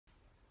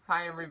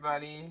Hi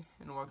everybody,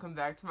 and welcome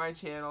back to my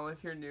channel.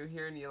 If you're new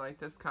here and you like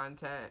this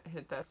content,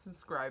 hit that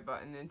subscribe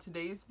button. In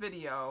today's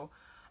video,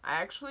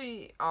 I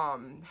actually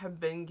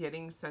have been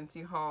getting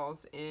Scentsy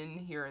hauls in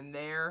here and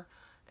there,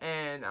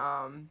 and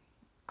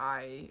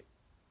I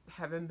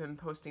haven't been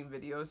posting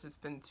videos. It's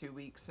been 2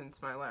 weeks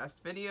since my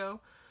last video.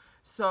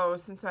 So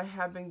since I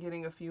have been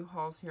getting a few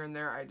hauls here and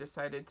there, I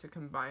decided to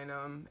combine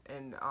them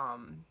and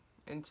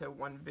into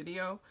one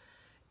video.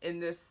 In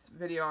this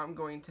video, I'm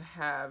going to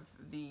have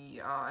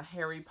the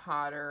Harry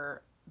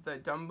Potter, the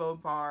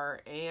Dumbo bar,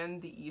 and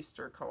the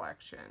Easter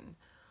collection.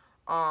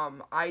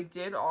 I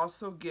did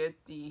also get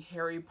the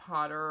Harry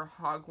Potter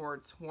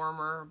Hogwarts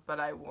warmer, but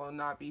I will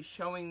not be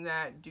showing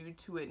that due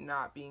to it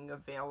not being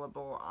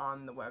available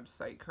on the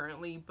website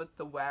currently, but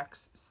the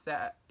wax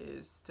set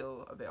is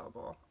still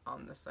available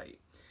on the site.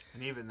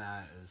 And even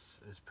that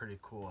is pretty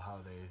cool how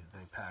they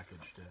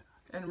packaged it.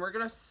 And we're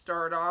going to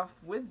start off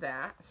with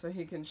that, so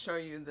he can show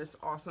you this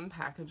awesome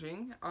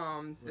packaging.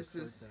 This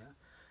is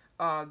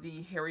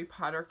the Harry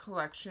Potter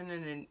collection,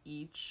 and in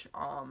each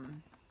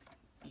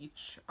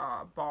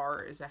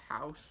bar is a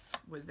house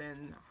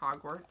within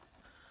Hogwarts.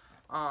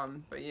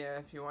 But yeah,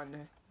 if you wanted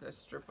to, the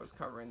strip was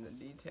covering the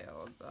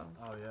detail of the...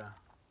 Oh yeah.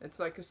 It's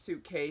like a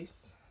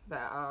suitcase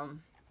that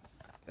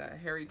that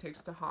Harry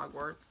takes to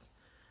Hogwarts.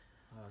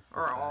 Oh,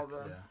 or all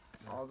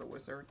the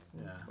wizards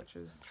and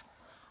witches.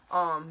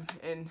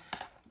 And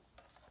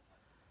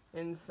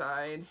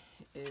inside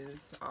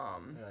is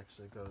it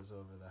actually goes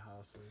over the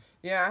houses.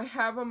 Yeah, I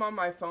have them on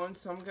my phone,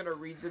 so I'm gonna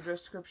read the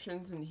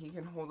descriptions and he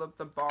can hold up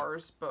the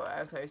bars. But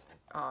as I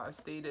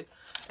stated,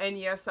 and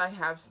yes, I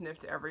have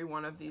sniffed every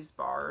one of these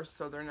bars,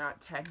 so they're not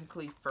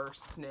technically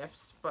first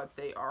sniffs, but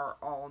they are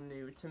all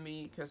new to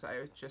me because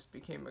I just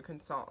became a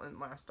consultant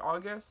last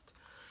August.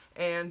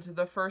 And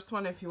the first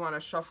one, if you want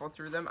to shuffle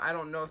through them, I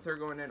don't know if they're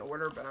going in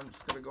order, but I'm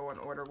just going to go in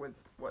order with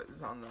what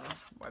is on the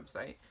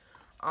website.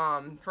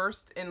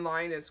 First in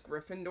line is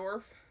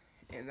Gryffindor,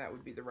 and that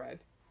would be the red.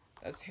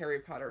 That's Harry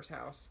Potter's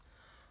house.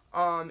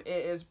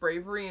 It is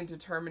bravery and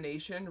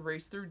determination.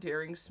 Race through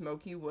daring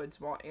smoky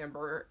woods while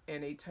amber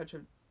and a touch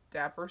of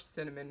dapper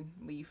cinnamon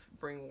leaf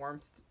bring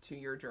warmth to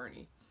your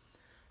journey.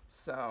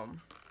 So...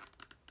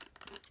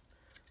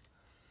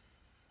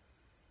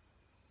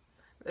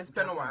 It's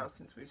been a while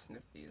since we've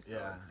sniffed these. So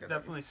yeah, it's it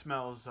definitely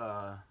smells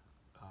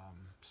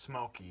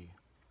smoky.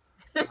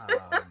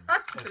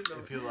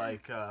 If you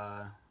like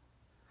around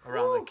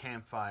the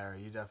campfire,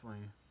 you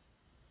definitely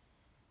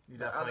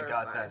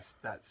got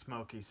that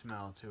smoky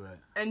smell to it.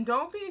 And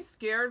don't be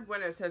scared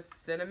when it says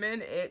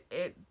cinnamon.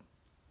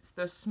 It's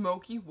the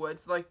smoky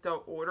woods, like the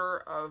order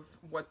of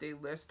what they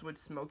list with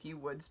smoky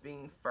woods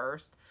being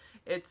first.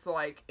 It's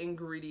like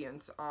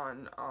ingredients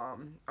on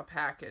a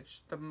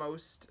package. The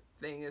first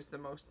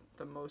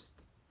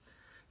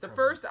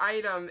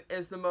item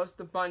is the most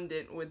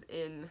abundant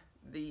within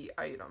the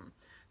item.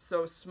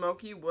 So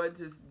smoky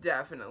woods is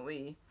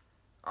definitely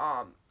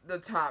the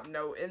top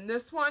note in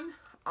this one.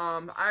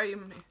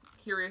 I'm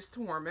curious to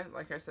warm it.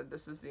 Like I said,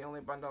 this is the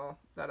only bundle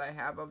that I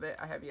have of it.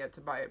 I have yet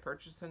to buy it,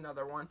 purchase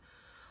another one.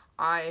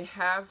 I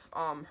have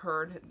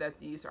heard that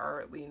these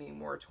are leaning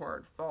more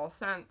toward fall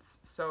scents,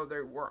 so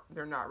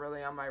they're not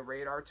really on my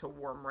radar to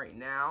warm right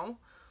now.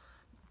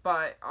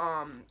 But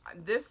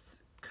this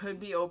could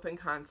be open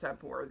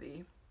concept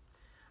worthy.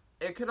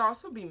 It could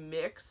also be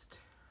mixed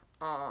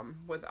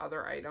with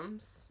other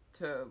items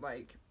to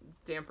like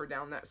damper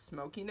down that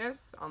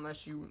smokiness,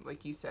 unless you,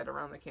 like you said,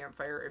 around the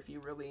campfire, if you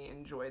really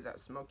enjoy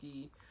that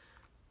smoky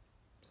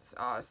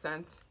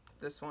scent,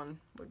 this one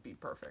would be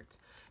perfect.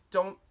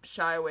 Don't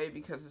shy away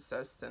because it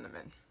says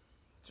cinnamon.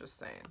 Just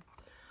saying.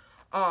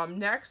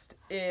 Next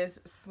is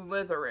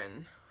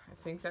Slytherin. I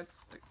think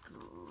that's the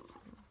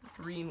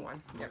green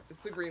one. Yep, it's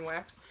the green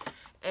wax.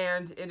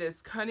 And it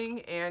is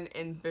cunning and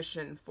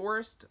ambition.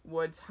 Forest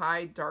woods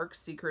hide dark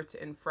secrets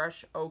in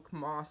fresh oak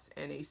moss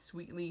and a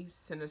sweetly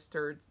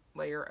sinister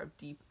layer of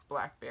deep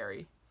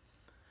blackberry.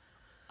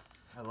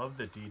 I love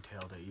the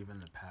detail to even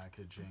the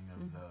packaging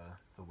of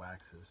the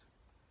waxes.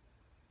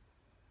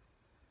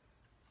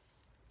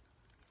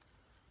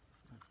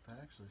 That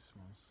actually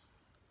smells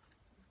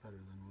better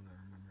than what I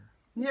remember.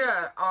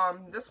 Yeah,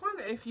 this one,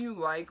 if you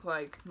like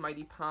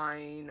Mighty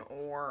Pine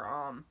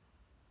or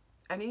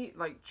any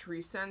like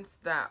tree scents,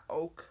 that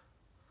oak,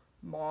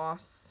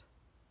 moss,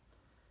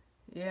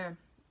 yeah,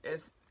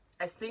 is,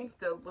 I think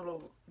the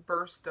little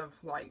burst of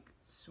like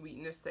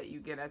sweetness that you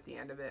get at the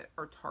end of it,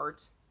 or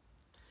tart,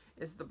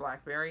 is the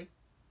blackberry.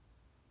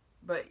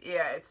 But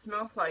yeah, it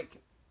smells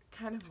like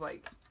kind of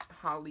like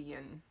holly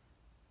and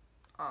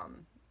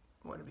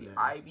what would it be,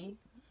 ivy,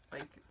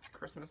 like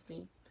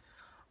Christmassy.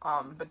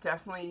 But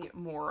definitely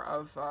more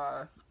of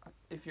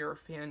if you're a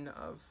fan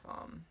of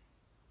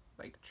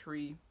like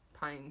tree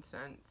pine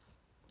scents,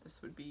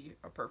 this would be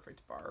a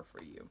perfect bar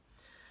for you.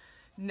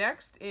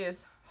 Next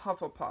is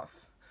Hufflepuff.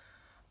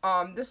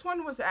 This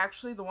one was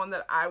actually the one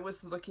that I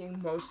was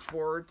looking most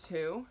forward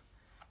to,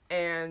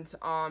 And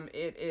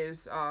it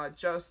is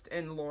just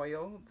and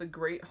loyal. The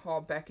great hall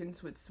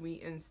beckons with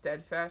sweet and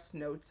steadfast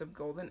notes of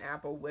golden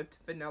apple, whipped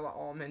vanilla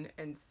almond,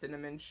 and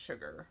cinnamon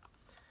sugar.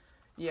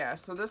 Yeah,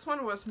 so this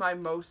one was my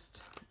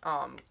most,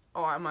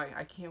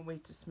 I can't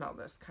wait to smell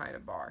this kind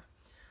of bar.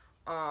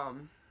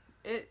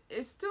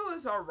 It still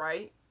is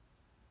alright.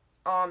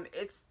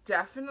 It's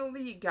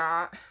definitely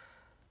got,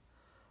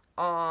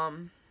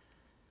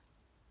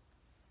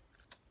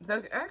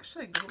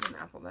 actually golden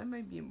apple, that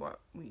might be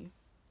what we...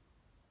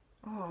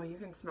 Oh, you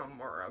can smell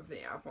more of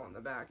the apple on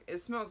the back. It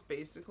smells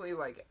basically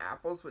like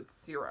apples with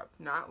syrup.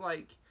 Not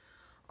like,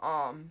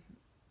 I'm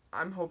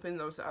hoping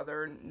those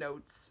other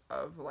notes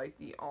of like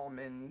the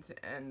almond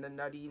and the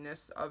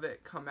nuttiness of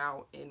it come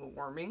out in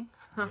warming.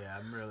 Yeah,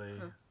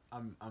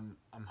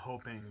 I'm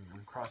hoping,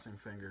 I'm crossing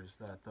fingers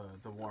that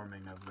the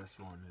warming of this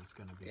one is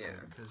going to be good.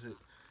 Because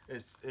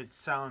it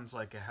sounds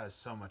like it has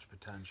so much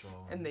potential.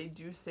 And they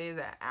do say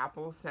that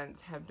apple scents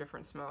have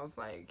different smells,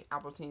 like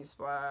Appletini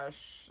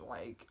Splash,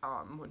 like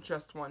with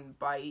just one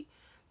bite.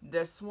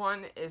 This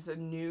one is a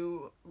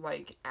new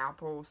like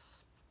apple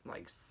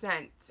like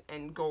scent,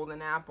 and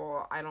golden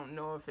apple. I don't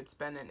know if it's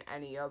been in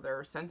any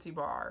other Scentsy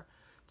bar,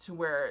 to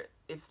where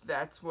if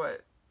that's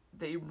what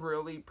they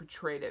really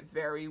portrayed it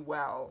very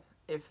well.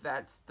 If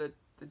that's the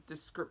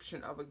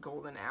description of a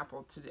golden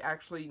apple, to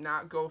actually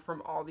not go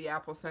from all the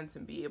apple scents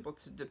and be able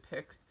to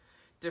depict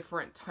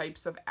different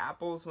types of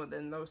apples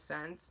within those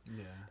scents.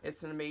 Yeah.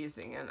 It's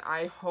amazing. And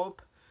I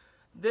hope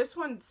this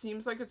one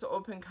seems like it's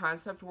open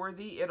concept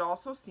worthy. It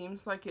also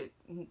seems like it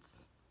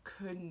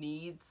could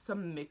need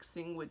some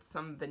mixing with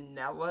some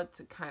vanilla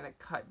to kind of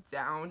cut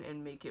down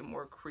and make it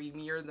more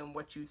creamier than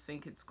what you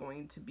think it's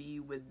going to be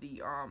with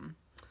the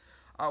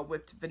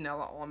whipped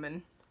vanilla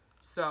almond.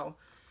 So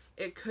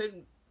it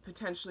could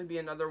potentially be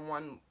another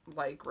one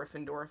like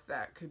Gryffindor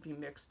that could be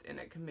mixed, and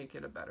it can make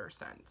it a better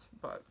scent.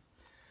 But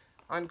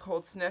on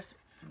cold sniff,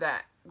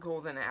 that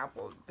golden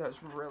apple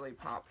does really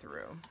pop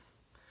through.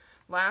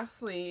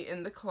 Lastly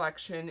in the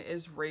collection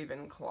is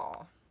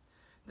Ravenclaw.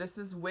 This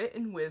is wit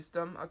and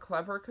wisdom. A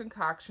clever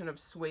concoction of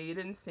suede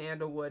and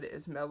sandalwood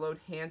is mellowed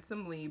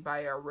handsomely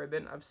by a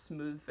ribbon of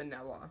smooth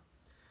vanilla.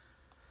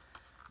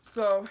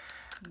 So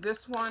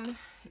this one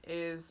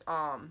is,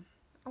 I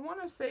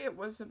want to say it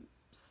was a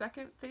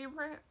second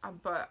favorite,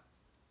 but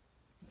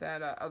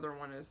that other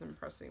one is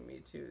impressing me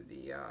too.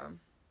 The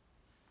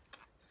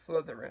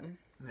Slytherin,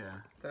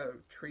 the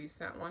tree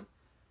scent one.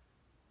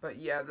 But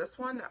yeah, this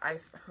one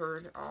I've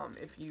heard,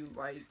 if you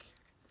like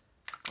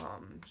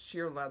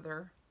sheer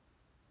leather,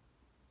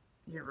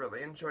 you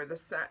really enjoy the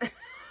scent.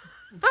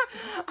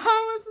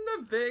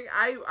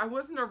 I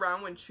wasn't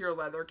around when sheer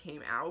leather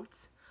came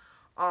out,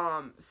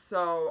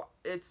 so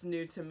it's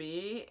new to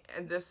me.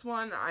 And this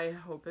one, I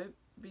hope it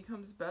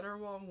becomes better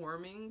while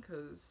warming,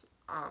 because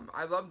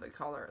I love the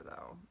color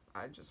though.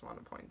 I just want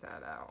to point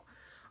that out.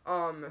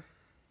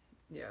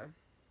 Yeah,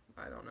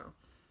 I don't know.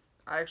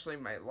 I actually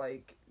might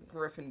like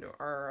Gryffindor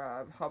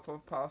or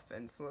Hufflepuff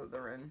and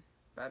Slytherin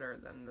better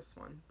than this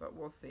one, but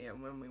we'll see it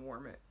when we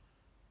warm it.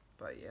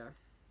 But yeah,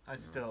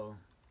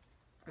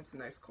 it's a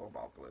nice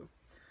cobalt blue.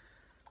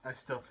 I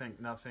still think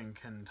nothing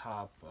can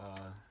top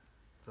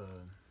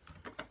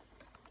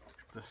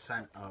the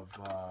scent of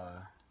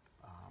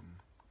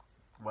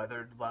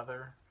weathered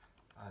leather.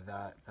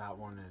 That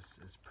one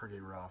is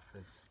pretty rough.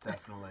 It's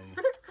definitely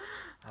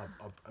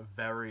a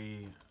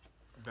very,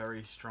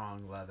 very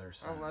strong leather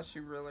scent. Unless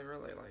you really,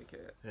 really like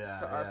it. Yeah.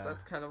 To us,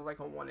 that's kind of like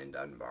a one and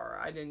done bar.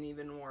 I didn't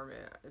even warm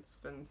it.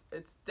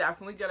 It's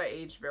definitely gonna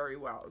age very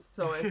well.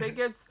 So if it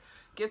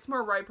gets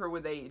more riper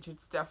with age,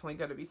 it's definitely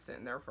gonna be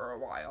sitting there for a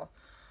while.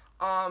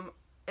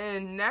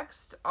 And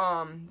next,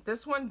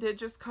 this one did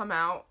just come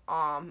out.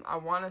 I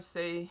want to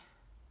say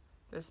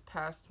this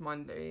past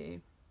Monday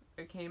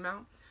it came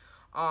out.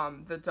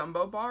 The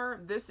Dumbo bar.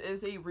 This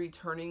is a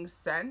returning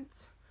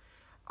scent.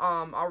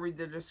 I'll read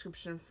the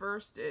description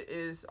first. It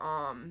is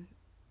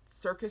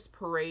Circus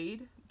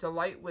Parade,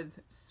 delight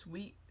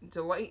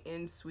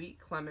in sweet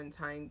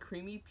clementine,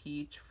 creamy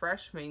peach,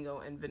 fresh mango,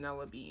 and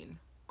vanilla bean,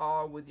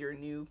 all with your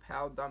new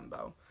pal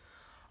Dumbo.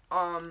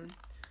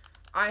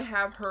 I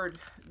have heard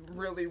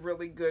really,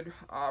 really good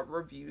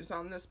reviews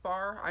on this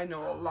bar. I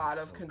know a lot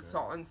of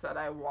consultants that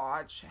I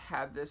watch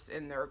have this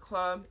in their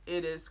club.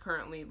 It is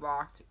currently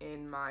locked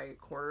in my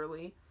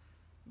quarterly.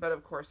 But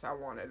of course I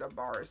wanted a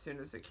bar as soon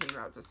as it came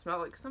out to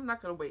smell it, because I'm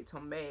not going to wait till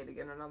May to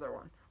get another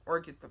one. Or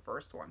get the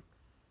first one.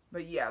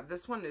 But yeah,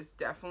 this one is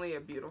definitely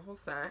a beautiful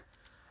scent.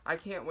 I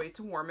can't wait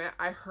to warm it.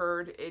 I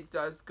heard it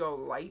does go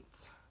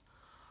light.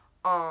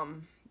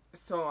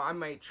 So I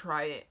might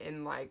try it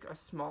in like a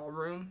small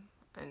room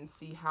and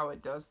see how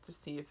it does, to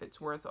see if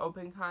it's worth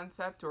open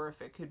concept, or if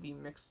it could be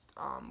mixed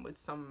with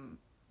some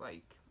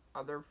like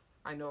other,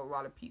 I know a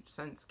lot of peach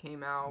scents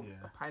came out,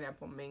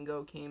 pineapple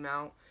mango came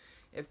out.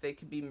 If they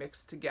could be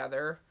mixed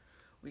together,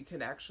 we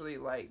could actually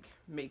like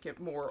make it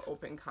more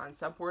open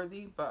concept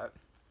worthy. But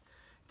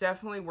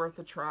definitely worth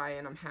a try,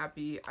 and I'm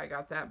happy I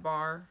got that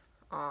bar.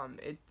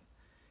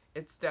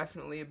 It's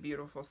definitely a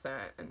beautiful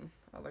scent, and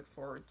I look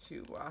forward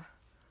to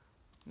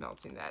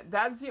melting that.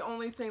 That's the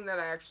only thing that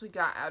I actually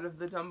got out of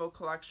the Dumbo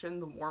collection.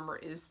 The warmer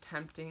is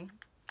tempting.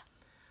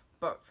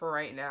 But for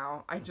right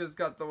now, I just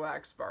got the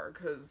wax bar,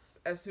 because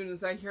as soon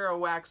as I hear a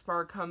wax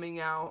bar coming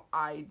out,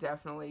 I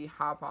definitely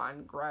hop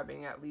on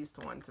grabbing at least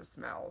one to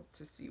smell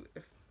to see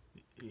if...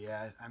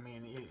 Yeah, I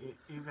mean,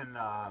 even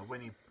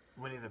Winnie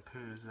the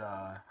Pooh's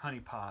honey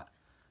pot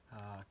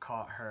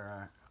caught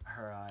her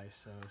eye,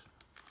 so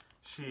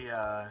she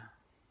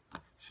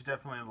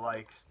definitely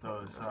likes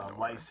those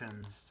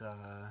licensed...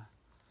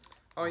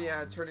 oh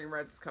yeah, Turning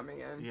Red's coming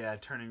in. Yeah,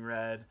 Turning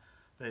Red.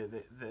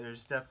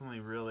 There's definitely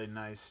really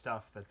nice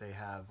stuff that they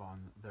have on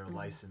their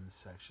license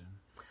section.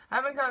 I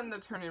haven't gotten the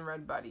Turning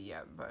Red Buddy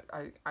yet, but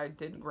I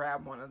did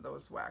grab one of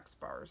those wax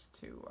bars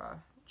to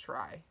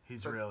try.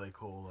 He's really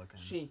cool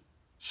looking. She.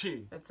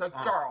 It's a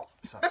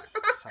Sorry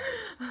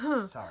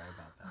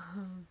about that.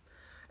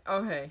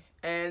 Okay,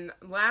 and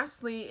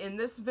lastly, in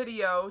this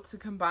video, to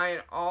combine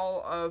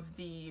all of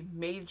the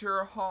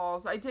major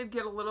hauls, I did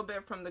get a little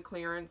bit from the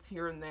clearance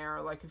here and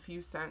there, like a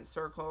few scent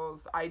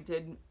circles. I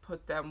did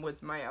put them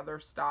with my other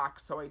stock,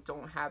 so I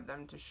don't have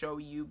them to show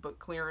you, but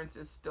clearance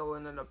is still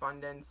in an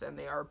abundance, and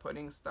they are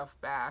putting stuff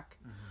back,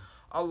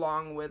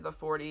 along with a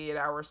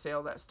 48-hour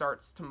sale that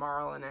starts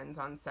tomorrow and ends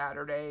on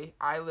Saturday.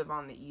 I live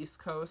on the East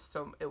Coast,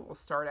 so it will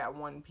start at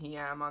 1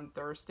 p.m. on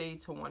Thursday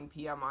to 1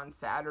 p.m. on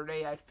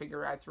Saturday. I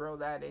figure I'd throw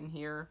that in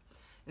here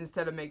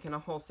instead of making a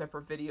whole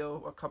separate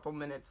video a couple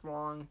minutes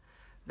long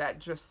that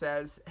just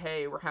says,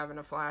 hey, we're having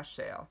a flash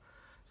sale.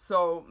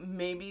 So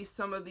maybe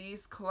some of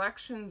these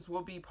collections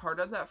will be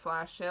part of that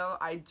flash sale.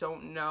 I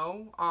don't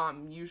know.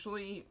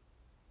 Usually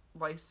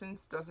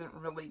license doesn't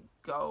really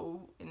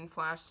go in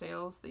flash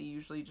sales. They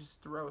usually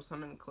just throw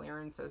some in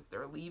clearance as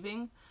they're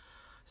leaving.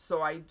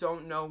 So I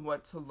don't know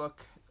what to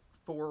look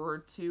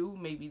forward to.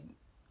 Maybe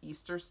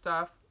Easter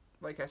stuff.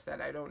 Like I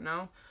said, I don't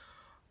know.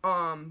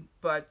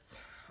 But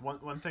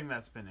one thing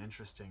that's been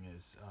interesting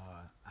is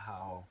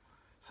how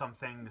some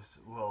things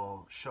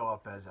will show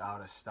up as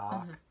out of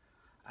stock,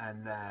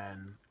 and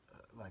then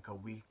like a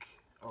week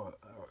or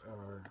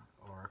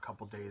a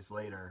couple days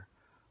later,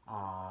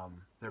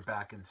 they're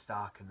back in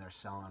stock and they're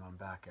selling them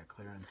back at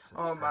clearance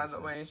Oh, prices. by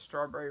the way,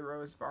 Strawberry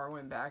Rose Bar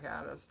went back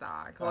out of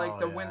stock. Like,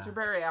 the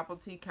Winterberry Apple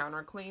Tea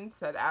Counter Clean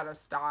said out of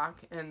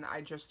stock, and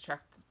I just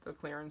checked the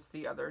clearance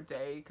the other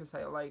day because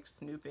I like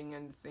snooping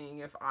and seeing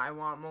if I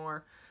want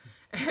more.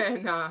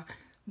 And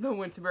the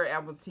Winterberry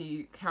Apple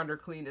Tea Counter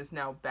Clean is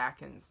now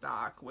back in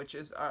stock, which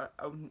is a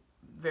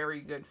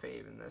very good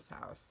fave in this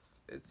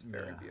house. It's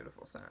very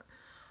beautiful scent.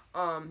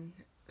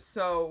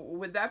 So,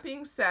 with that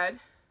being said,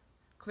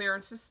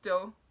 clearance is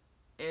still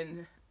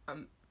in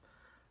an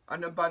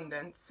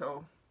abundance,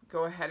 so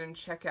go ahead and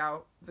check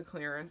out the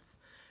clearance,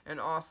 and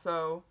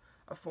also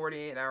a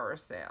 48-hour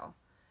sale.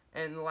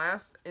 And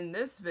last in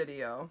this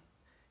video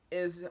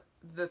is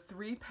the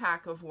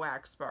 3-pack of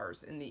wax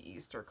bars in the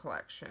Easter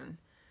collection.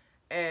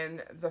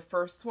 And the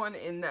first one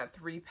in that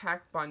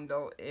 3-pack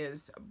bundle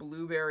is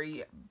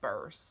Blueberry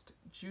Burst.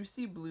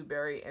 Juicy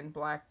blueberry and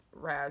black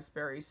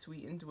raspberry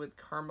sweetened with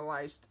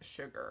caramelized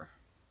sugar.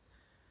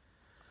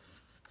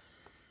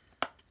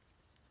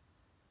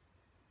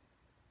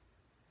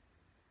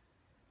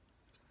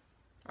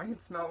 I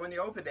can smell it when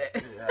you open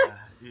it.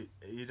 Yeah,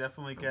 you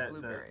definitely get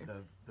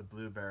the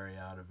blueberry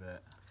out of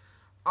it.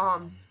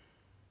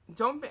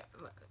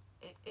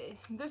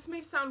 This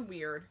may sound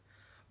weird,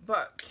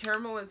 but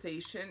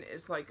caramelization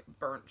is like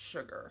burnt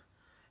sugar.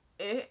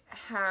 It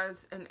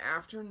has an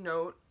after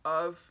note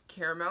of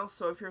caramel,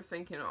 so if you're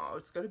thinking, oh,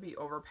 it's going to be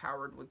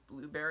overpowered with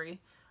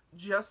blueberry,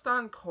 just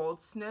on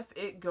cold sniff,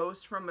 it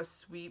goes from a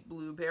sweet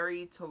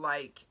blueberry to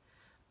like,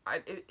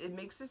 it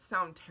makes it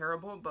sound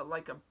terrible, but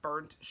like a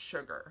burnt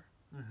sugar.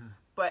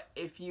 But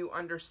if you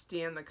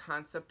understand the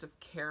concept of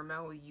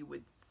caramel, you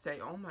would say,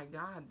 oh my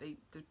god, they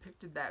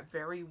depicted that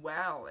very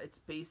well. It's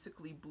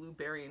basically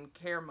blueberry and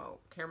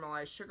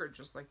caramelized sugar,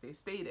 just like they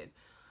stated.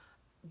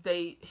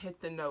 They hit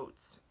the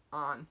notes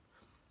on,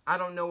 I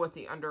don't know what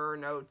the under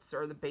notes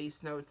or the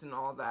base notes and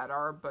all that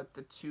are, but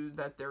the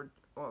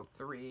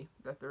three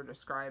that they're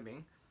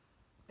describing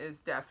is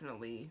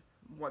definitely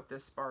what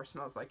this bar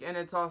smells like. And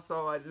it's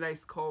also a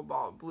nice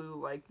cobalt blue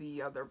like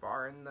the other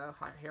bar in the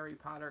Harry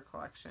Potter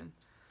collection.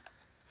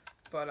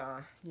 But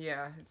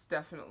yeah, it's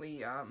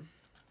definitely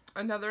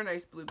another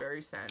nice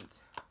blueberry scent.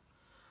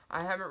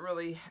 I haven't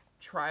really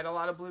tried a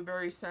lot of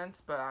blueberry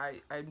scents, but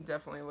I'm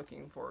definitely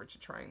looking forward to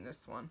trying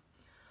this one.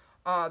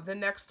 The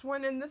next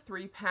one in the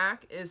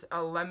 3-pack is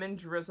a lemon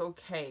drizzle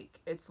cake.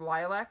 It's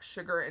lilac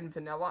sugar and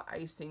vanilla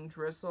icing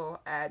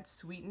drizzle adds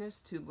sweetness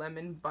to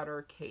lemon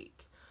butter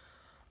cake.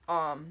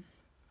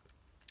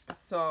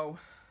 So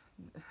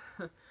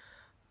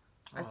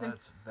I think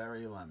that's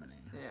very lemony.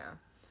 Yeah.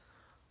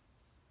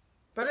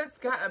 But it's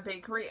got a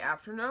bakery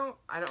afternote.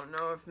 I don't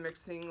know if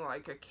mixing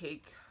like a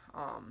cake,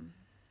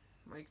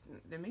 like,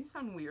 it may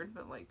sound weird,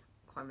 but like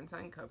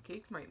clementine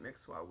cupcake might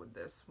mix well with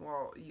this.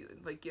 Well,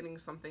 like getting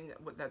something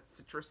with that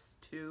citrus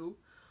too,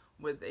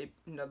 with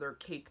another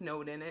cake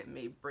note in it,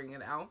 may bring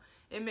it out.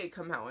 It may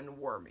come out in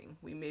warming.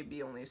 We may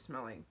be only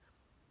smelling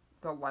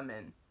the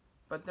lemon,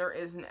 but there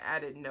is an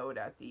added note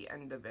at the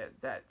end of it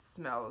that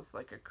smells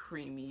like a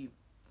creamy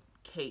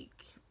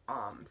cake.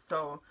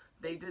 So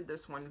they did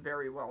this one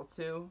very well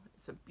too.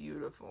 It's a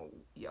beautiful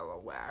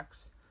yellow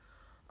wax.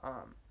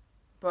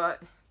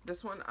 But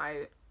this one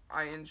I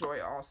enjoy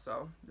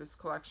also. This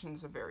collection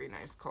is a very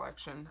nice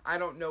collection. I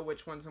don't know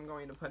which ones I'm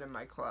going to put in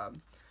my club,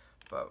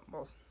 but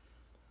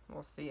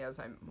we'll see as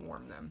I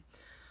warm them.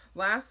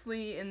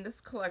 Lastly, in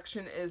this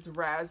collection is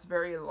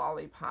Raspberry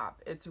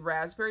Lollipop. It's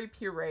raspberry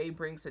puree,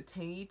 brings a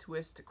tangy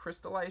twist to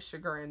crystallized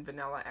sugar and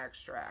vanilla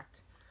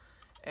extract.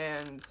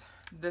 And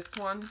this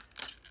one,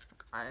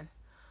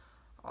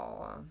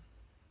 I'll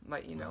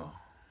let you know. Oh,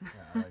 yeah,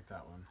 I like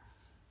that one.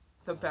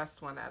 The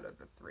best one out of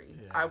the three.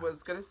 Yeah. I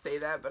was going to say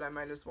that, but I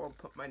might as well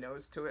put my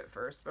nose to it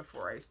first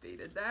before I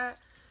stated that.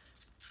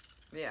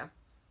 Yeah.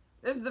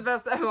 It's the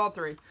best out of all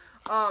three.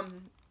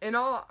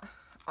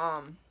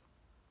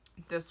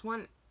 This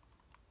one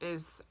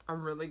is a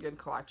really good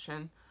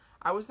collection.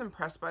 I was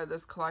impressed by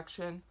this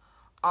collection.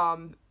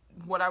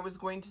 What I was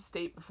going to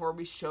state before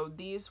we showed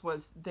these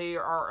was they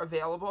are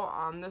available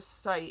on the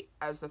site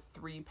as a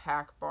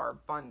 3-pack bar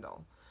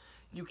bundle.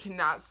 You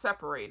cannot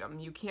separate them.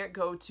 You can't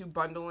go to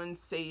Bundle and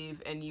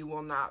Save and you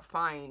will not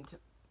find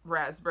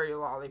Raspberry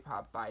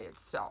Lollipop by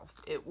itself.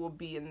 It will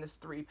be in this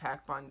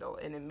 3-pack bundle,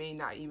 and it may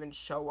not even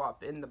show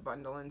up in the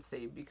Bundle and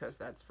Save because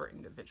that's for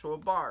individual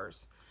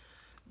bars.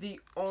 The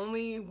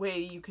only way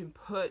you can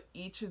put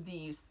each of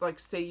these, like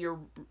say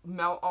you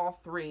melt all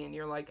 3 and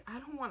you're like, I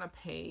don't want to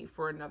pay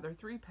for another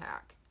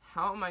 3-pack.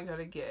 How am I going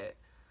to get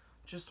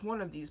just one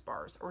of these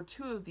bars or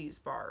 2 of these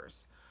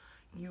bars?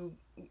 You,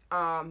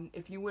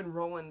 if you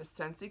enroll in the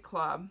Scentsy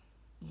Club,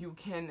 you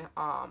can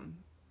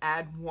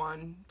add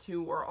 1,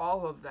 2, or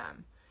all of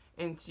them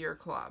into your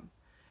club.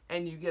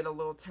 And you get a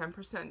little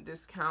 10%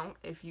 discount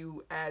if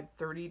you add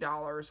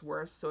 $30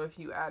 worth. So if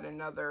you add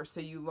another,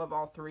 say you love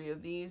all 3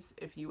 of these,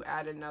 if you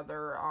add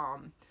another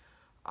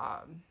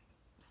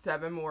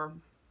 7 more,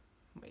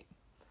 wait,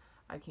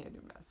 I can't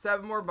do math,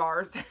 7 more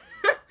bars.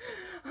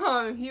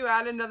 If you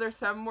add another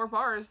 7 more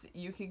bars,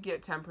 you could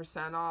get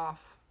 10%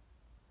 off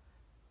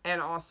and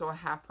also a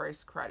half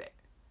price credit.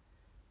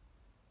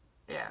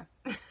 Yeah,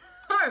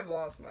 I've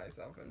lost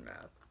myself in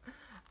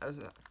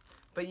math.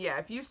 But yeah,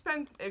 if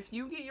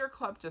you get your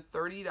club to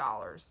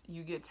 $30,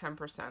 you get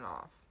 10%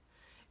 off.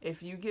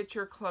 If you get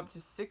your club to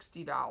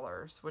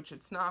 $60, which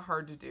it's not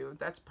hard to do,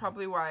 that's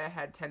probably why I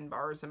had 10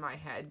 bars in my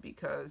head,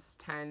 because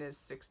 10 is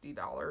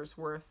 $60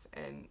 worth,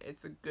 and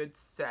it's a good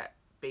set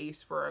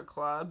base for a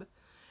club.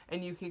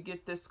 And you could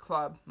get this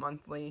club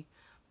monthly,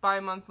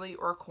 bi-monthly,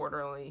 or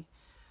quarterly.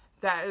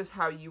 That is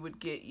how you would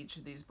get each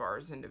of these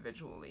bars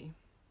individually.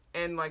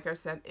 And like I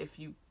said, if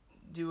you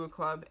do a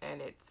club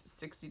and it's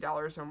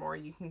 $60 or more,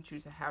 you can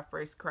choose a half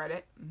price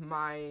credit.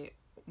 My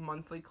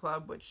monthly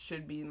club, which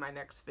should be my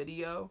next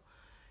video,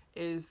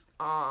 is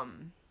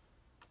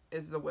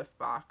the whiff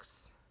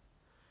box.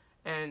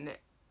 And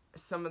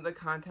some of the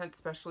content,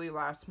 especially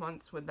last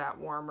month's with that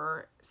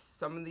warmer,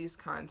 some of these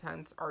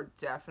contents are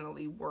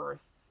definitely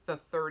worth the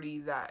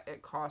 $30 that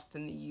it cost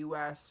in the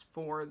US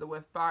for the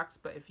whiff box.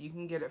 But if you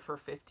can get it for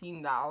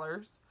 $15,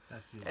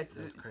 that's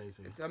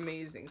crazy. It's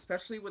amazing,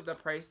 especially with the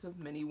price of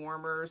mini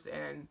warmers.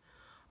 And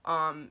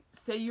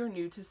say you're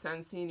new to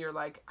Scentsy and you're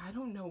like, I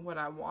don't know what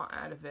I want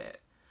out of it.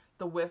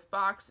 The whiff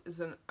box is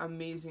an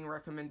amazing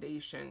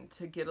recommendation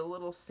to get a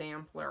little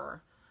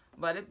sampler.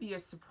 Let it be a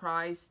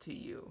surprise to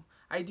you.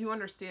 I do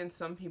understand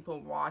some people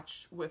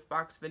watch whiff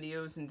box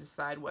videos and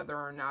decide whether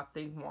or not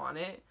they want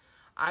it.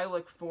 I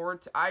look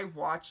forward to, I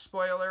watch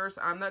spoilers.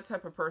 I'm that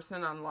type of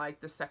person. On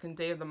like the second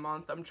day of the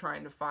month, I'm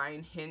trying to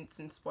find hints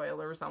and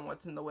spoilers on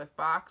what's in the whiff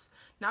box.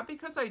 Not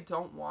because I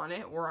don't want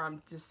it or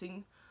I'm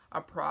dissing a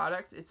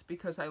product. It's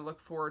because I look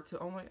forward to,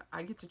 oh my,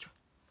 I get to try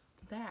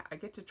that. I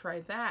get to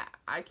try that.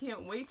 I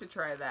can't wait to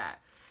try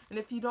that. And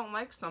if you don't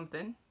like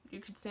something,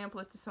 you could sample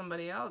it to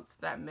somebody else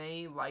that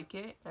may like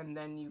it, and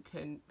then you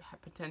can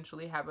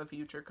potentially have a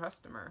future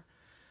customer.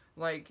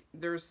 Like,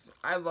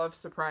 I love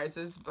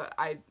surprises, but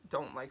I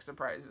don't like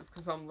surprises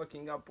because I'm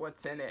looking up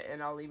what's in it,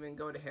 and I'll even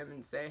go to him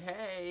and say,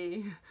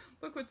 hey,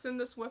 look what's in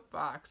this whiff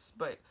box.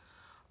 But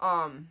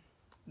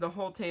the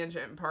whole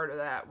tangent part of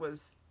that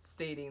was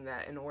stating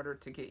that in order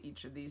to get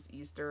each of these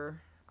Easter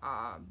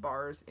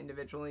bars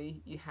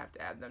individually, you have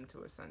to add them to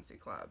a Scentsy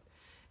Club.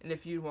 And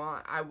if you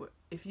want,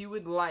 if you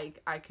would like,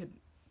 I could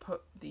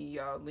put the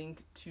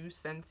link to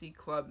Scentsy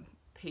Club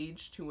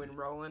page to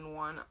enroll in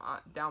one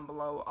down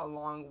below,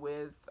 along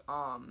with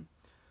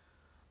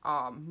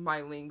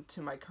my link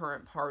to my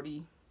current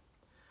party.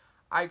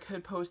 I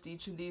could post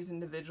each of these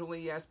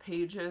individually as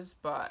pages,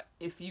 but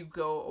if you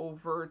go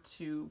over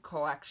to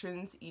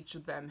collections, each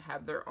of them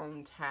have their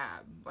own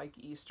tab. Like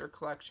Easter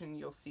collection,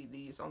 you'll see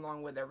these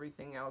along with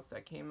everything else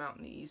that came out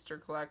in the Easter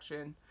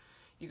collection.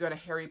 You go to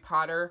Harry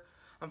Potter.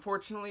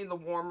 Unfortunately, the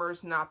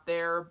warmer's not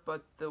there,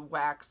 but the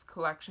wax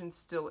collection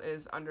still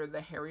is under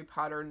the Harry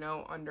Potter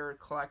note under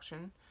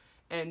collection.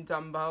 And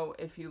Dumbo,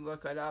 if you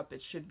look it up,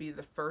 it should be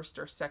the first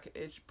or second.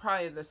 It's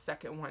probably the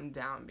second one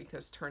down,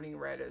 because Turning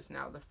Red is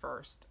now the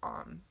first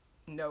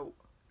note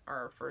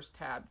our first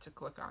tab to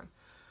click on.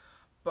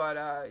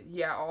 But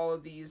yeah, all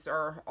of these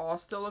are all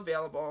still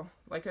available.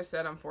 Like I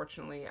said,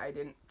 unfortunately, I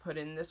didn't put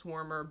in this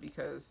warmer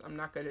because I'm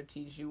not going to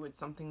tease you with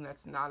something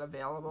that's not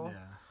available.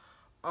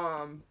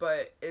 Yeah.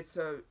 But it's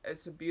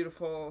a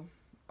beautiful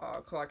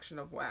collection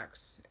of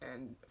wax,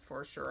 and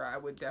for sure I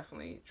would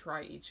definitely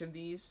try each of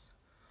these.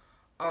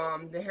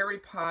 The Harry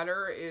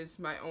Potter is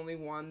my only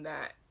one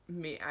that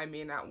I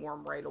may not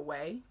warm right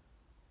away.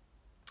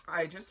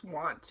 I just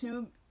want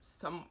to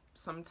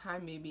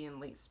sometime maybe in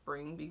late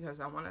spring,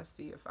 because I want to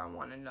see if I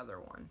want another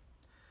one.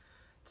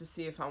 To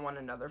see if I want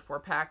another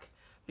 4-pack.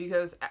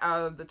 Because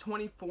the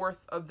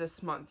 24th of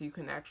this month, you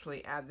can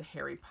actually add the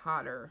Harry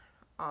Potter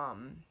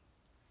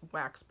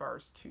wax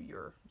bars to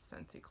your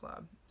Scentsy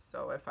Club.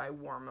 So if I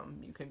warm them,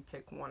 you can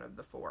pick one of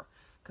the 4.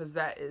 Because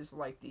that is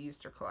like the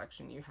Easter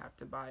collection. You have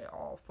to buy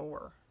all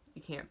 4.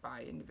 You can't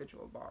buy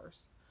individual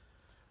bars.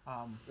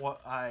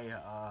 What I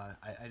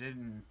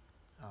didn't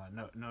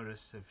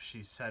notice if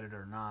she said it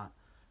or not.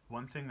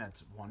 One thing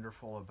that's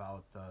wonderful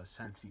about the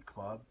Scentsy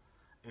Club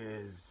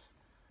is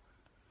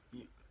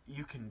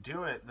you can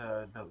do it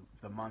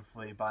the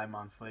monthly,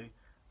 bi-monthly,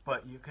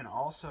 but you can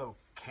also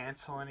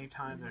cancel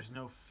anytime. Mm-hmm. There's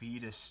no fee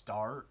to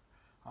start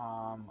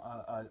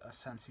a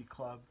Scentsy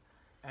Club.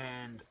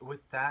 And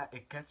with that,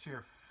 it gets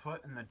your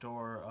foot in the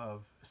door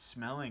of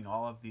smelling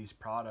all of these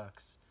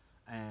products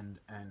and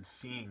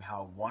seeing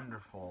how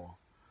wonderful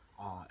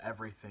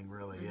everything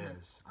really mm-hmm.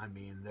 is. I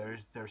mean,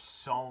 there's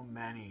so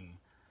many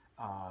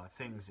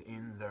things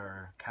in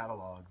their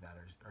catalog that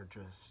are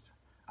just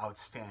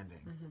outstanding.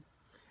 Mm-hmm.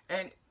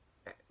 And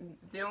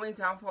the only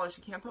downfall is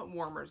you can't put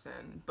warmers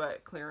in,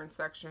 but clearance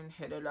section,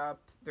 hit it up.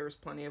 There's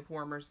plenty of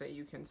warmers that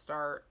you can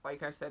start.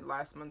 Like I said,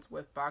 last month's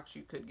whiff box,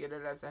 you could get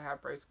it as a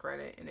half price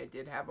credit, and it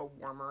did have a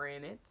warmer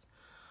in it.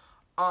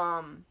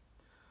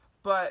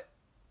 But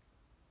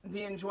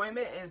the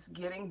enjoyment is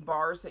getting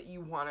bars that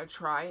you want to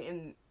try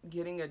and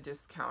getting a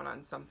discount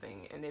on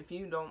something. And if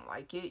you don't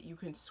like it, you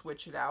can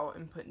switch it out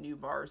and put new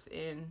bars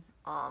in.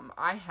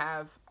 I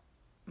have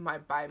my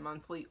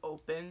bi-monthly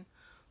open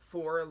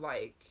for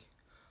like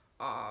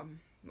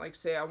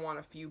say I want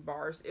a few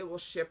bars. It will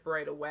ship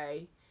right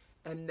away,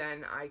 and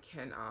then I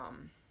can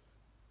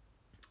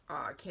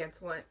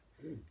cancel it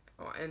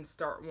and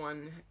start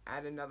one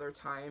at another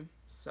time.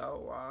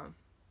 So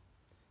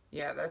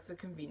yeah, that's the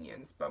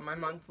convenience. But my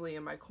monthly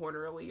and my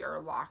quarterly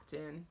are locked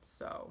in,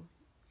 so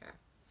yeah,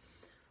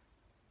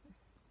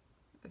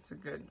 it's a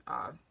good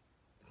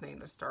thing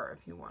to start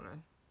if you want to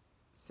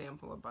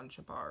sample a bunch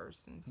of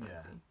bars and Scentsy.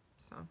 Yeah.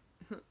 So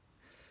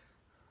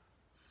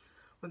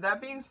with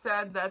that being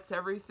said, that's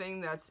everything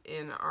that's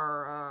in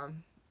our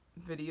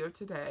video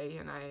today,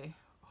 and I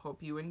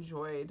hope you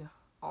enjoyed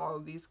all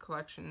of these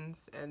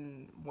collections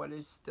and what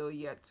is still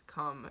yet to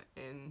come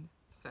in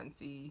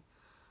Scentsy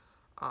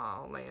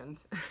land.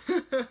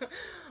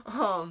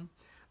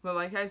 But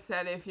like I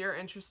said, if you're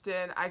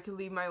interested, I could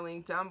leave my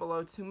link down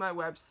below to my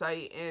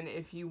website, and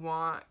if you're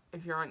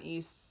on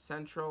East,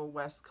 Central,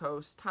 West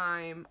Coast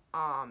time,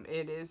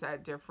 it is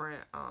at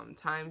different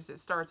times. It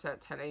starts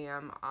at 10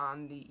 a.m.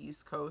 on the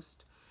East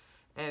Coast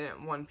and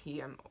at 1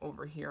 p.m.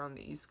 over here on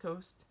the East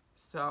Coast.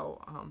 So,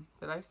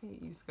 did I say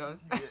East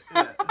Coast?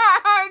 Yeah.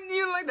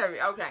 You looked at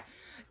me. Okay.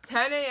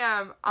 10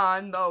 a.m.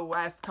 on the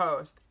West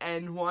Coast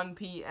and 1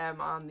 p.m.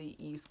 on the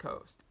East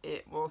Coast.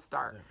 It will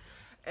start.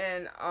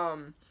 Yeah.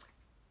 And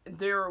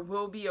there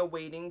will be a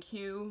waiting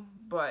queue,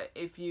 but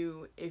if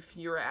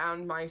you're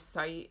on my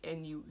site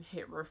and you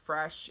hit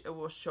refresh, it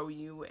will show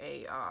you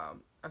a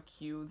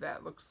queue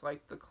that looks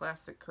like the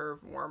classic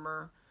curve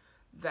warmer,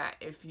 that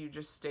if you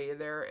just stay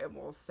there, it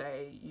will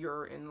say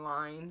you're in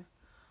line.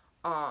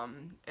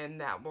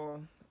 And that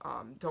will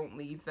don't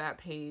leave that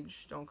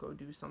page. Don't go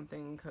do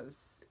something,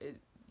 because it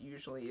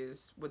usually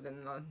is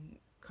within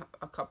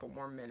a couple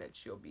more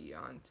minutes you'll be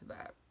on to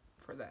that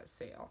for that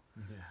sale.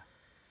 Yeah.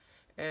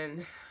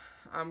 And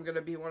I'm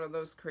gonna be one of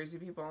those crazy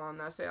people on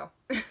that sale.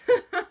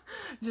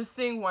 Just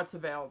seeing what's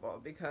available,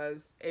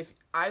 because if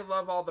I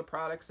love all the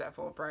products at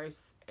full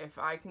price, if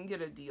I can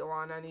get a deal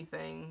on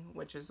anything,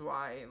 which is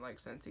why like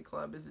Scentsy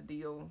Club is a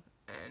deal,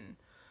 and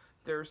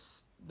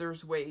there's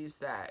ways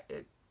that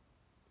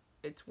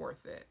it's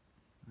worth it.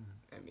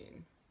 Mm-hmm. I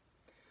mean,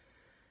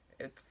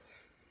 it's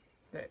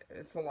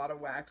a lot of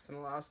wax, and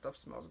a lot of stuff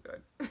smells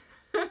good.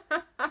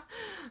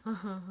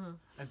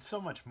 And so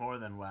much more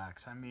than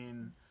wax. I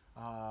mean,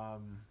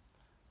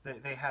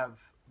 they have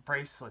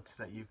bracelets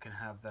that you can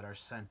have that are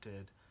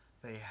scented.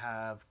 They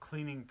have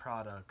cleaning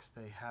products.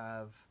 They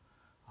have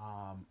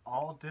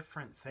all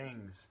different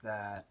things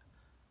that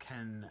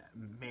can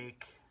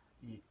make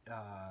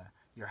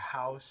your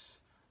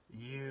house,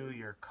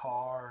 your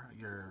car,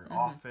 your mm-hmm.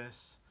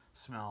 office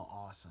smell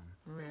awesome.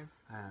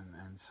 Mm-hmm.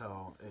 And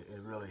so it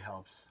really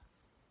helps.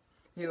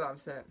 He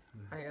loves it.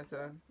 Mm-hmm. I get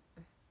to,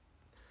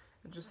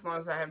 just as long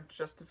as I have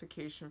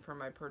justification for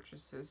my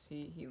purchases,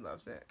 he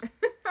loves it.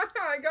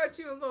 I got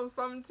you a little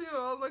something too.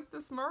 Oh, look,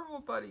 this Marvel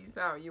Buddy's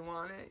out. You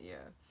want it?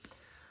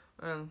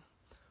 Yeah.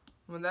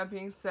 With that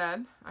being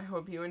said, I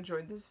hope you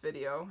enjoyed this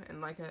video.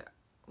 And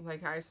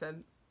like I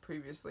said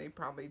previously,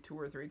 probably 2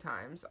 or 3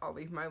 times. I'll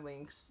leave my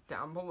links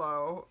down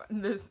below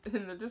in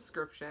the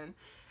description.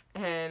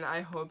 And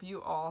I hope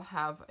you all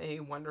have a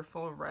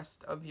wonderful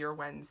rest of your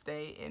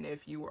Wednesday. And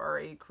if you are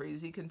a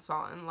crazy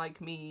consultant like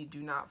me,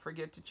 do not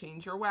forget to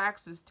change your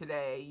waxes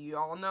today. You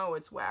all know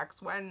it's Wax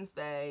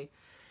Wednesday.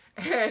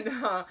 And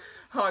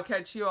I'll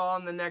catch you all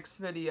in the next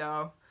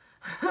video.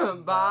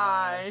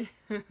 Bye.